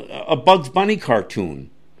 you know, a Bugs Bunny cartoon,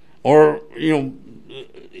 or, you know,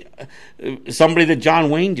 somebody that John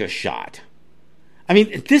Wayne just shot? I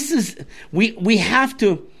mean, this is we have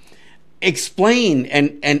to explain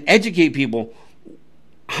and educate people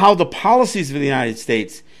how the policies of the United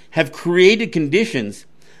States have created conditions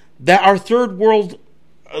that are third world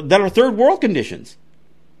conditions.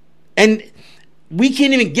 And we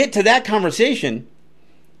can't even get to that conversation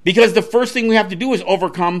because the first thing we have to do is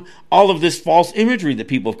overcome all of this false imagery that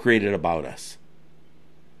people have created about us.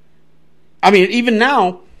 I mean, even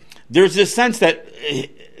now, there's this sense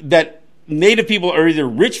that Native people are either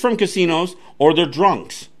rich from casinos or they're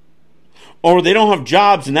drunks. Or they don't have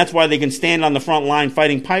jobs, and that's why they can stand on the front line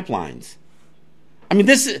fighting pipelines. I mean,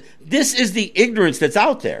 this is the ignorance that's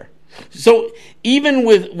out there. So even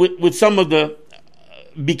with some of the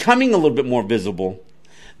becoming a little bit more visible,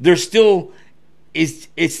 it's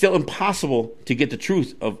still impossible to get the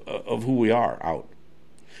truth of who we are out.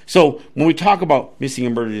 So when we talk about missing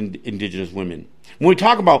and murdered Indigenous women, when we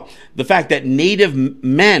talk about the fact that Native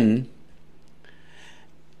men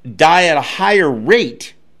die at a higher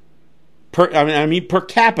rate, per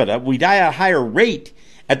capita, we die at a higher rate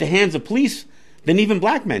at the hands of police than even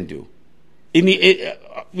black men do.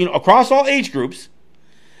 Across all age groups,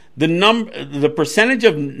 the percentage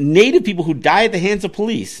of Native people who die at the hands of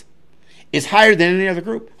police is higher than any other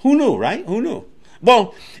group. Who knew, right? Who knew?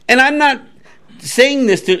 Well, and I'm not saying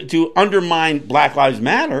this to undermine Black Lives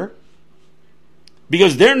Matter,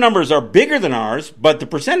 because their numbers are bigger than ours, but the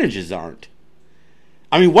percentages aren't.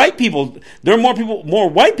 I mean, there are more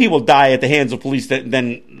white people die at the hands of police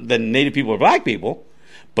than Native people or black people,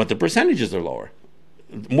 but the percentages are lower.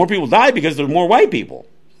 More people die because there's more white people.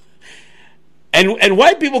 And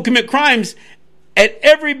white people commit crimes at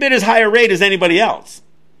every bit as high a rate as anybody else.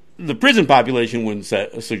 The prison population wouldn't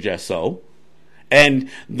suggest so. And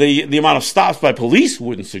the amount of stops by police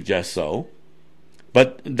wouldn't suggest so.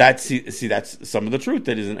 But that's some of the truth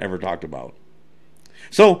that isn't ever talked about.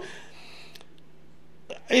 So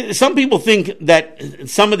some people think that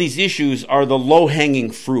some of these issues are the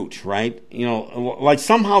low-hanging fruit, right? You know, like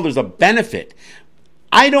somehow there's a benefit.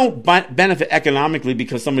 I don't benefit economically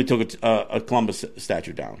because somebody took a Columbus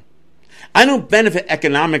statue down. I don't benefit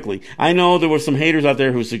economically. I know there were some haters out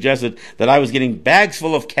there who suggested that I was getting bags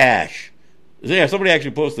full of cash Yeah, somebody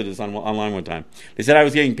actually posted this online one time. They said I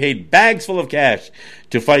was getting paid bags full of cash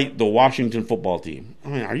to fight the Washington football team. I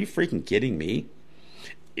mean, are you freaking kidding me?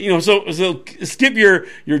 So skip your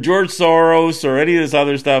George Soros or any of this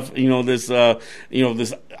other stuff.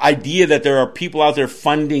 This idea that there are people out there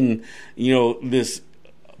funding, this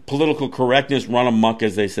political correctness run amok,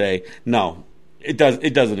 as they say. No, it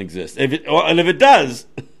doesn't exist. If it does,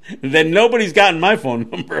 then nobody's gotten my phone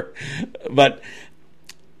number. But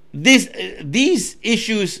these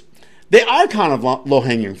issues, they are kind of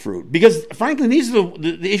low-hanging fruit because, frankly, these are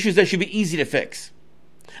the issues that should be easy to fix.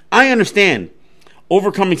 I understand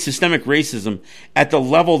overcoming systemic racism at the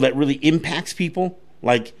level that really impacts people,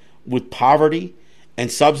 like with poverty and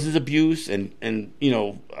substance abuse and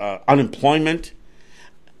unemployment.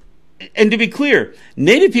 And to be clear,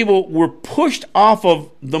 Native people were pushed off of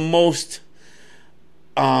the most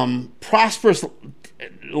prosperous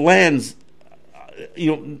lands,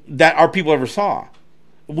 that our people ever saw.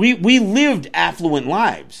 We lived affluent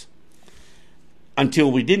lives until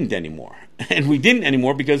we didn't anymore. And we didn't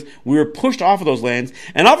anymore because we were pushed off of those lands.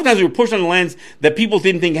 And oftentimes we were pushed on the lands that people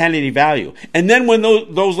didn't think had any value. And then when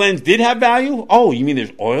those lands did have value, oh, you mean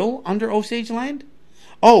there's oil under Osage land?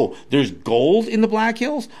 Oh, there's gold in the Black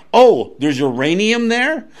Hills? Oh, there's uranium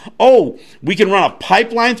there? Oh, we can run a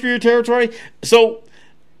pipeline through your territory? So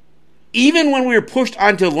even when we were pushed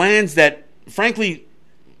onto lands that, frankly,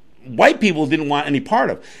 white people didn't want any part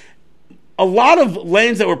of, a lot of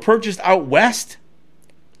lands that were purchased out west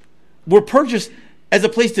were purchased as a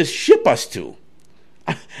place to ship us to.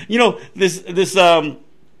 This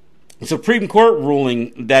Supreme Court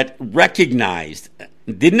ruling that recognized,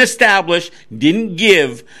 didn't establish, didn't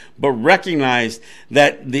give, but recognized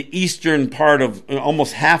that the eastern part of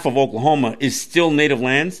almost half of Oklahoma is still native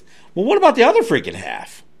lands. Well, what about the other freaking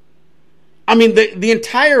half? I mean, the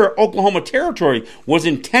entire Oklahoma territory was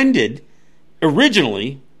intended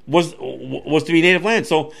originally was to be native land.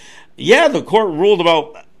 So, yeah, the court ruled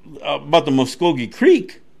about the Muskogee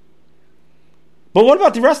Creek, but what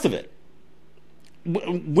about the rest of it?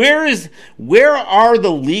 Where are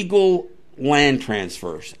the legal land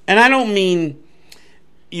transfers? And I don't mean,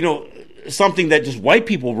 something that just white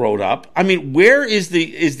people wrote up. I mean, where is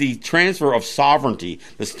the transfer of sovereignty,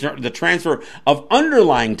 the transfer of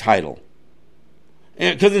underlying title?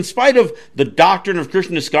 Because in spite of the doctrine of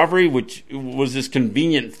Christian discovery, which was this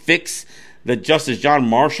convenient fix that Justice John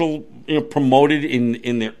Marshall promoted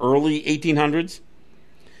in the early 1800s,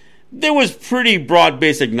 there was pretty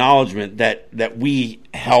broad-based acknowledgement that we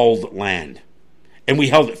held land. And we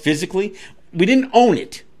held it physically. We didn't own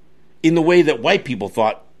it in the way that white people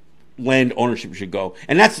thought land ownership should go.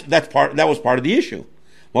 And that was part of the issue.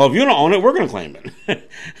 Well, if you don't own it, we're going to claim it.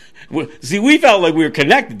 See, we felt like we were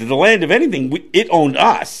connected to the land. If anything, it owned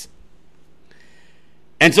us.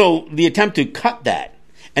 And so the attempt to cut that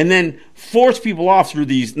and then force people off through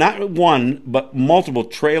these, not one, but multiple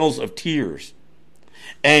trails of tears.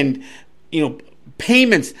 And,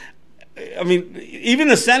 payments. I mean, even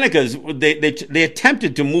the Senecas, they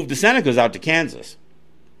attempted to move the Senecas out to Kansas.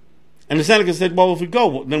 And the Senecas said, well, if we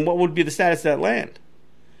go, then what would be the status of that land?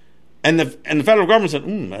 And the federal government said,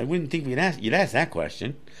 I wouldn't think you'd ask that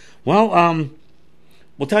question. Well,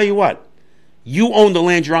 we'll tell you what. You own the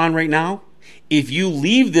land you're on right now. If you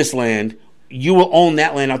leave this land, you will own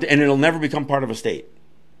that land out there, and it'll never become part of a state.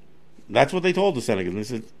 That's what they told the Senecas. They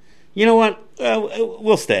said, you know what?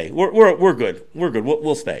 We'll stay. We're good. We're good.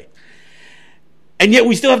 We'll stay. And yet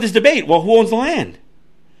we still have this debate. Well, who owns the land?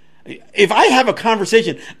 If I have a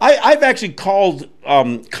conversation, I've actually called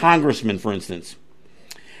congressmen, for instance,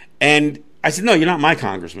 and I said, no, you're not my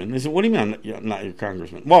congressman. They said, what do you mean I'm not your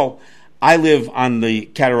congressman? Well, I live on the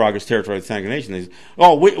Cattaraugus territory of the Seneca Nation. They said,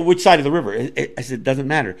 oh, which side of the river? I said, it doesn't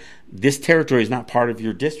matter. This territory is not part of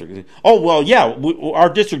your district. Said, oh, well, yeah, our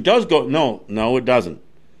district does go. No, it doesn't.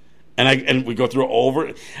 And we go through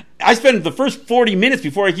over. I spend the first 40 minutes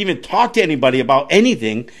before I can even talk to anybody about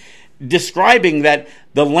anything describing that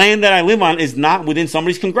the land that I live on is not within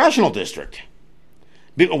somebody's congressional district.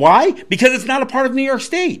 Why? Because it's not a part of New York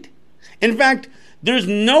State. In fact, there's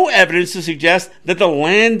no evidence to suggest that the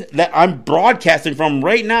land that I'm broadcasting from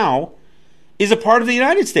right now is a part of the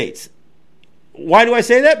United States. Why do I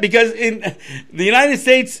say that? Because in the United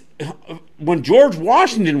States, when George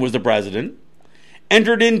Washington was the president,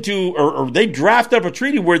 entered into, or they drafted up a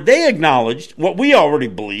treaty where they acknowledged what we already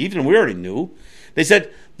believed and we already knew. They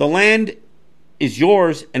said, the land is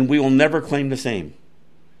yours and we will never claim the same.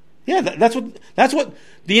 Yeah, that's what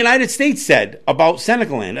the United States said about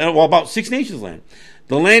Seneca land, about Six Nations land.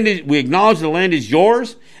 We acknowledge the land is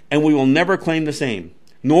yours and we will never claim the same,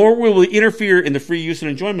 nor will we interfere in the free use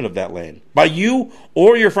and enjoyment of that land by you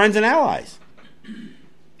or your friends and allies.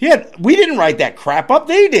 We didn't write that crap up.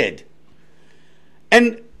 They did.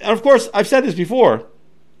 And of course, I've said this before.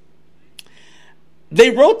 They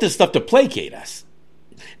wrote this stuff to placate us.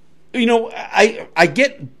 I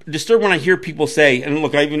get disturbed when I hear people say, and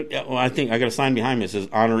look, I think I got a sign behind me that says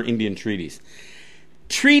honor Indian treaties.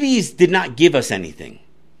 Treaties did not give us anything.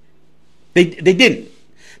 They didn't.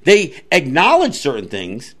 They acknowledged certain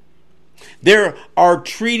things. There are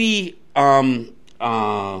treaty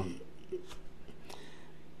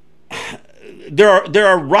there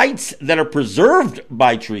are rights that are preserved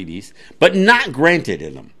by treaties, but not granted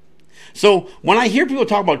in them. So when I hear people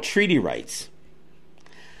talk about treaty rights,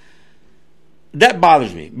 that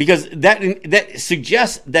bothers me, because that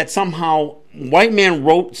suggests that somehow white man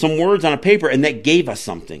wrote some words on a paper and that gave us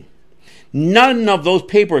something. None of those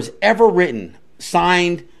papers ever written,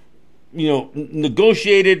 signed,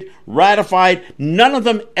 negotiated, ratified, none of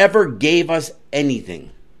them ever gave us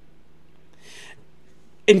anything.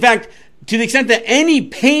 In fact, to the extent that any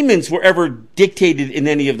payments were ever dictated in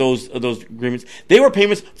any of those agreements, they were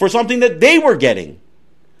payments for something that they were getting.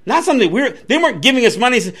 Not something they weren't giving us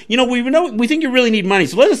money. We think you really need money,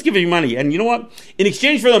 so let us give you money. And you know what? In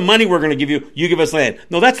exchange for the money we're going to give you, you give us land.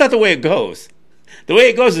 No, that's not the way it goes. The way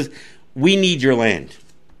it goes is, we need your land,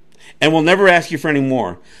 and we'll never ask you for any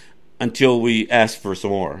more until we ask for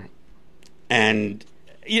some more. And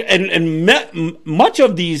much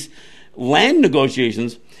of these land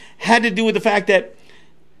negotiations had to do with the fact that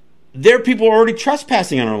their people were already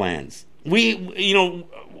trespassing on our lands.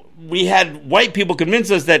 We had white people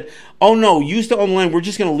convince us that, oh no, you used to own land, we're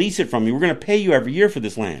just going to lease it from you. We're going to pay you every year for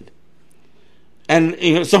this land.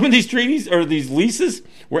 And some of these treaties or these leases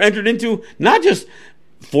were entered into not just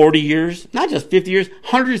 40 years, not just 50 years,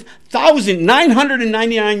 hundreds,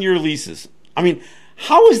 999-year leases. I mean,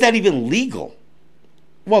 how is that even legal?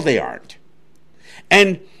 Well, they aren't.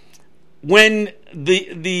 And when the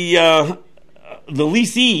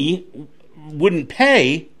leasee wouldn't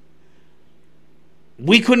pay,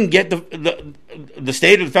 we couldn't get the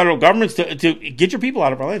state or the federal governments to get your people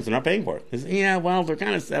out of our lands. They're not paying for it. They say, yeah, well, they're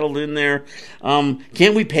kind of settled in there.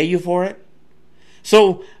 Can't we pay you for it?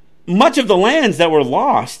 So much of the lands that were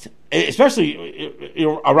lost, especially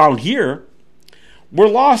around here, were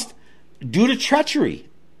lost due to treachery.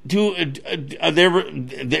 There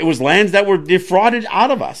was lands that were defrauded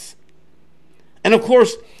out of us. And of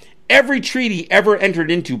course, every treaty ever entered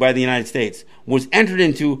into by the United States was entered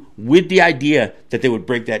into with the idea that they would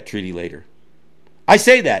break that treaty later. I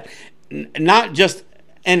say that not just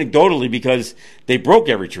anecdotally because they broke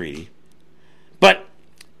every treaty, but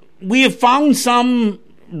we have found some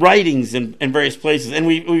writings in various places, and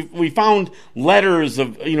we found letters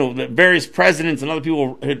of that various presidents and other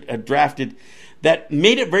people had drafted that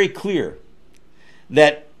made it very clear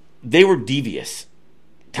that they were devious.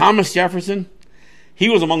 Thomas Jefferson, he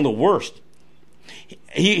was among the worst.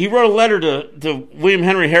 He wrote a letter to William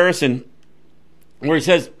Henry Harrison where he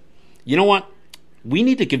says, you know what? We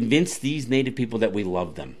need to convince these native people that we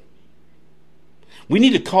love them. We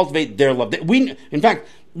need to cultivate their love. In fact,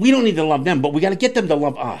 we don't need to love them, but we got to get them to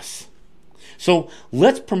love us. So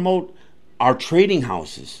let's promote our trading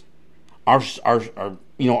houses, our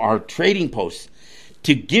trading posts,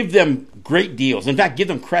 to give them great deals. In fact, give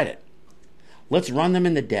them credit. Let's run them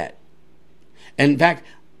into debt. And in fact,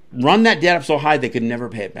 run that debt up so high they could never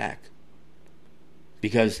pay it back.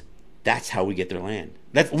 Because that's how we get their land.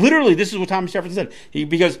 That's literally, this is what Thomas Jefferson said.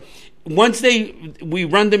 Because once we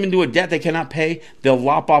run them into a debt they cannot pay, they'll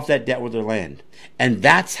lop off that debt with their land. And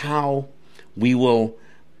that's how we will,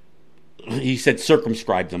 he said,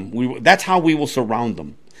 circumscribe them. That's how we will surround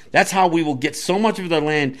them. That's how we will get so much of their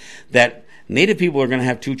land that native people are going to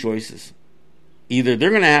have two choices. Either they're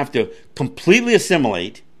going to have to completely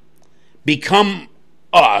assimilate, become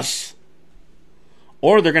us,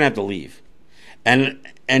 or they're going to have to leave. And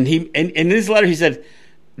in his letter he said,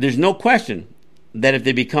 there's no question that if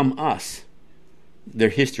they become us, their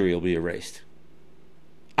history will be erased.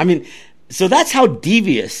 I mean, so that's how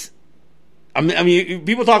devious. I mean,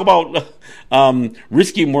 people talk about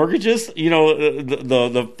risky mortgages.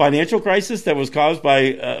 The financial crisis that was caused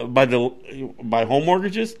by home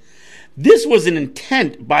mortgages. This was an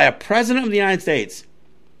intent by a president of the United States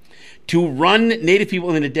to run native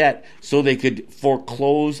people into debt so they could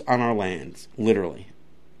foreclose on our lands, literally.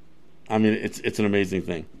 I mean, it's an amazing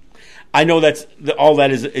thing. I know all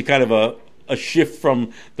that is a kind of a shift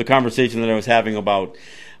from the conversation that I was having about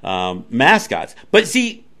mascots. But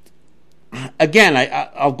see, again,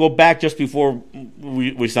 I'll go back just before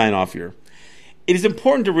we sign off here. It is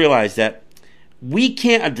important to realize that we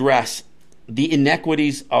can't address the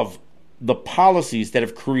inequities of the policies that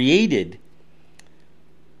have created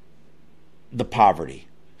the poverty,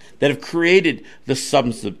 that have created the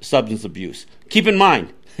substance abuse. Keep in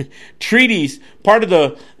mind, treaties, part of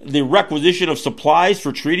the requisition of supplies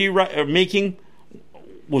for treaty making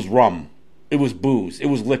was rum. It was booze. It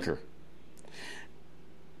was liquor.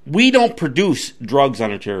 We don't produce drugs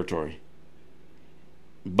on our territory,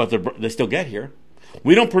 but they still get here.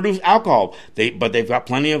 We don't produce alcohol, but they've got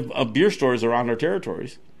plenty of beer stores around our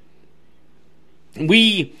territories.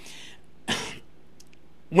 When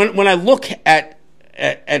I look at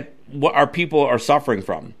what our people are suffering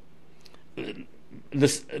from,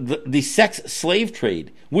 the sex slave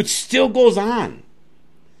trade, which still goes on,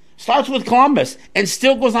 starts with Columbus and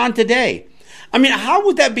still goes on today. I mean, how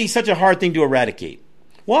would that be such a hard thing to eradicate?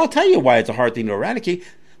 Well, I'll tell you why it's a hard thing to eradicate.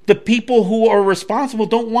 The people who are responsible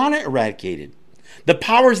don't want it eradicated. The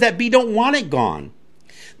powers that be don't want it gone.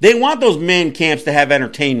 They want those man camps to have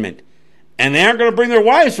entertainment. And they aren't going to bring their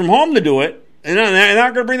wives from home to do it. And they're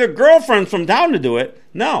not going to bring their girlfriends from town to do it.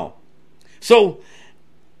 No. So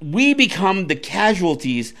we become the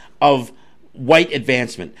casualties of white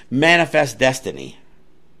advancement, manifest destiny,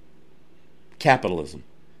 capitalism.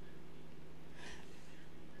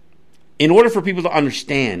 In order for people to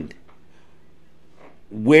understand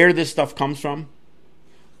where this stuff comes from,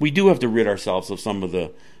 we do have to rid ourselves of some of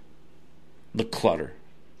the clutter,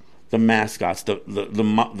 the mascots,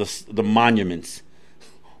 the monuments,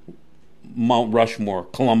 Mount Rushmore,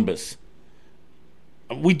 Columbus.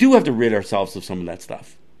 We do have to rid ourselves of some of that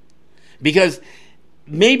stuff, because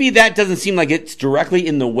maybe that doesn't seem like it's directly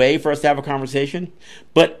in the way for us to have a conversation,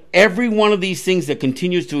 but every one of these things that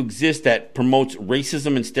continues to exist that promotes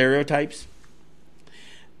racism and stereotypes,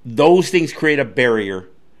 those things create a barrier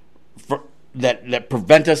that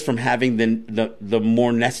prevent us from having the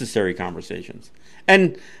more necessary conversations.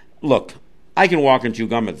 And look, I can walk and chew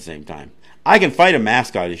gum at the same time. I can fight a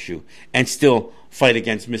mascot issue and still fight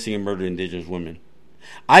against missing and murdered Indigenous women.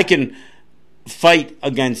 I can fight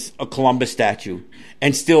against a Columbus statue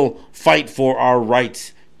and still fight for our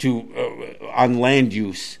rights to on land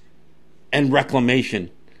use and reclamation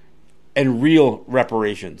and real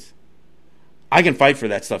reparations. I can fight for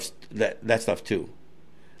that stuff too.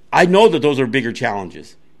 I know that those are bigger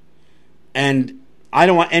challenges, and I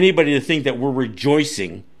don't want anybody to think that we're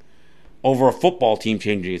rejoicing over a football team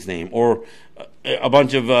changing its name, or a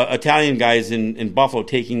bunch of Italian guys in Buffalo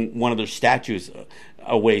taking one of their statues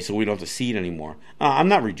away so we don't have to see it anymore. I'm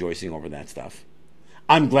not rejoicing over that stuff.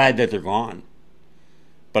 I'm glad that they're gone,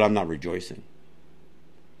 but I'm not rejoicing.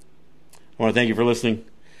 I want to thank you for listening.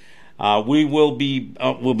 We will be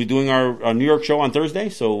we'll be doing our New York show on Thursday,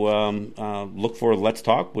 so look for Let's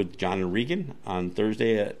Talk with John and Regan on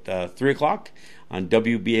Thursday at 3 o'clock on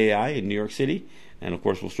WBAI in New York City. And, of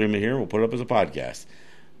course, we'll stream it here. We'll put it up as a podcast.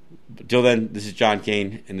 Until then, this is John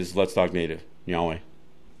Kane, and this is Let's Talk Native. Yahweh.